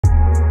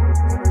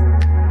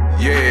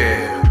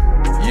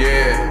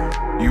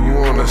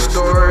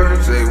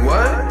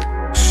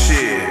what?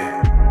 Shit,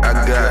 I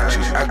got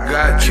you. I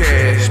got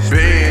cash,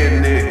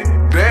 band it,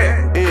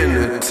 that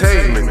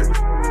entertainment.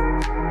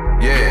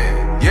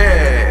 Yeah,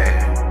 yeah.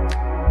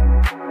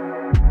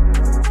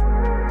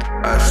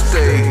 I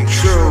stay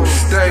true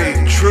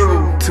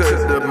to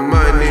the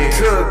money,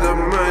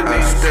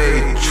 I stay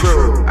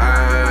true,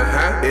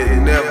 it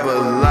never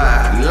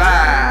lie,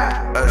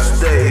 I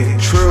stay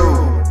true.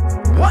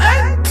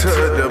 What? To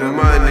the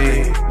money,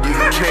 you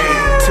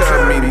can't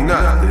tell me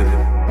nothing.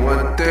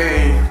 One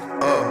thing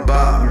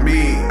about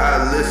me,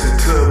 I listen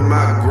to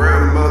my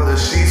grandmother.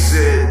 She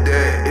said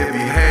that if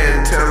you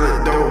had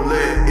talent, don't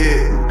let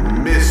it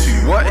miss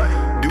you. What?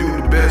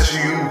 Do the best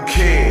you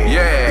can.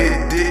 Yeah.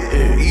 It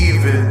didn't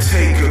even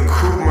take a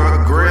crew.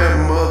 My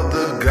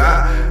grandmother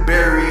got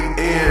buried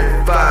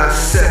in 5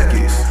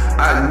 seconds.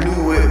 I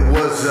knew it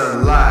was a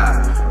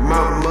lie.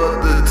 My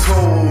mother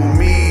told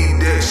me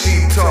that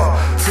she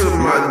talked to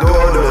my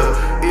daughter.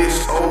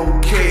 It's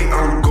okay,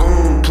 I'm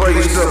gon'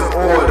 place the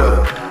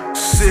order.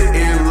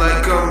 Sitting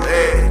like I'm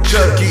at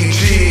Chuck E.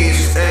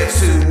 Cheese,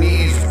 asking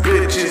these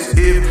bitches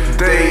if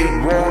they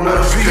want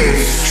a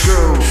piece.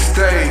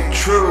 Stay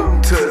true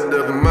to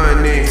the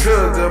money, I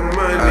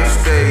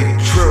stay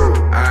true,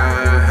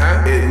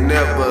 it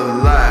never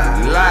lie,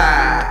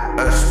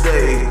 I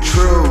stay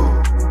true.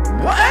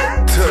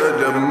 What? To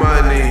the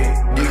money,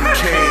 you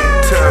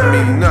can't tell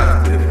me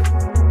nothing.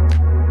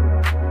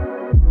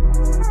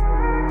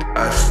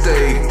 I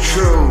stay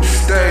true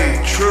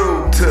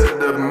to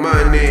the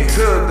money,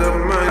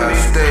 I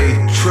stay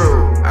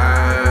true,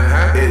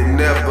 it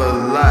never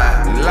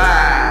lie,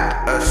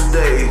 I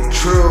stay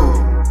true.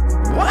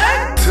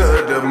 What? To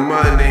the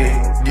money,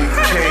 you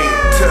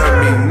can't tell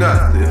me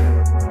nothing.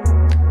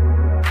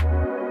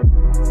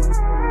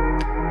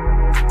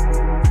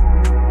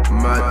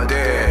 My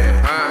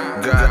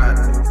dad got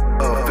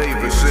a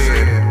favorite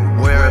saying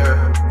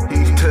where he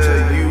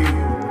tell you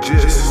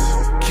just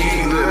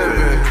keep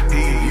living.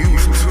 He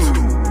used to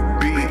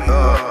be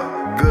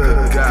a good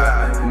guy,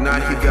 now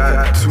he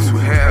got to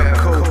have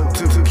coke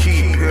to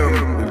keep him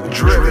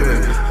driven.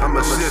 I'm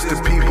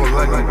assisting people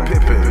like I'm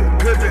Pippin.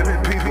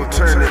 People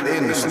turning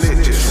into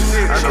snitches.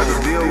 I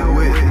don't deal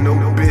with no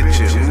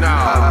bitches.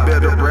 I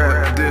better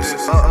wrap this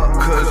up,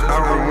 cause I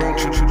don't want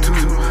you to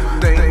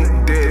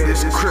think that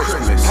it's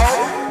Christmas.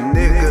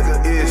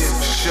 Nigga, it's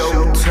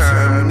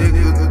showtime.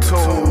 Nigga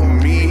told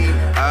me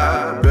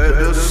I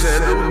better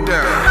settle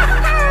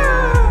down.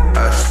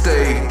 I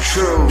stay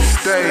true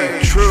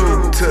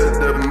to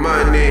the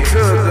money,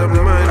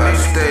 I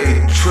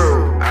stay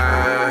true,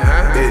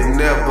 it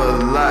never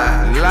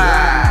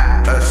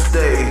lie, I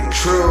stay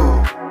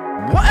true.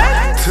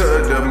 What? To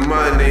the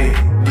money,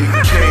 you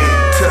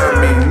can't tell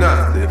me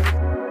nothing.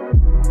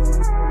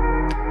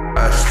 I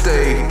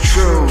stay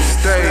true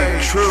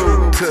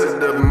to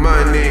the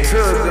money,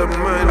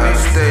 I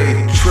stay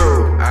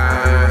true,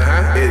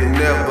 it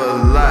never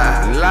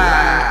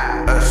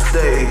lie, I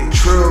stay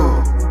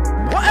true.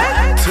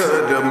 What? To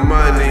the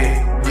money,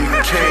 you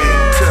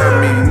can't tell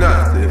me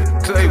nothing.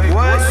 Say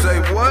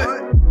what?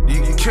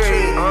 You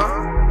can't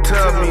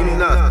tell me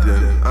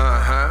nothing.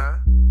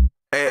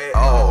 At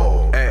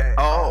all.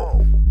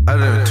 I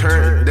done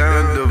turned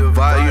down the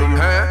volume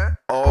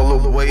all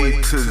the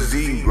way to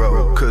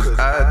 0, cause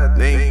I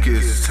think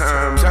it's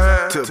time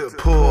to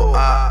pull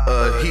out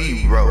a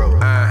hero.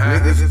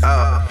 Niggas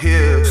out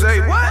here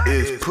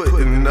is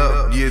putting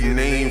up your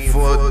name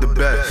for the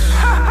best.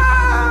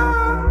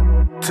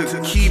 To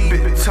keep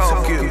it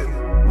talking,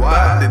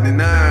 why the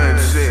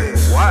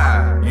nonsense?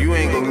 Why? You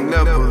ain't gon'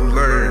 never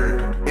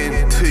learn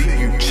until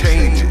you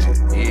change it.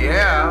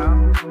 Yeah.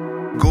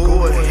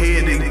 Go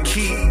ahead and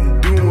keep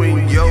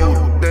doing your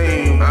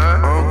thing.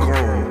 I'm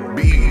gon'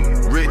 be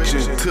rich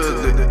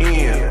until the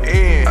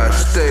end. I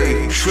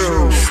stay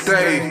true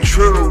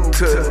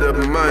to the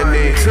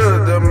money,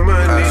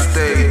 I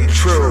stay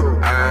true,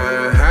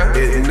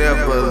 it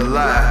never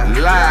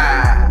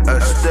lie, I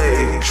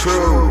stay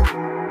true.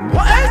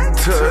 What?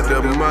 To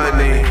the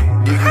money,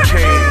 you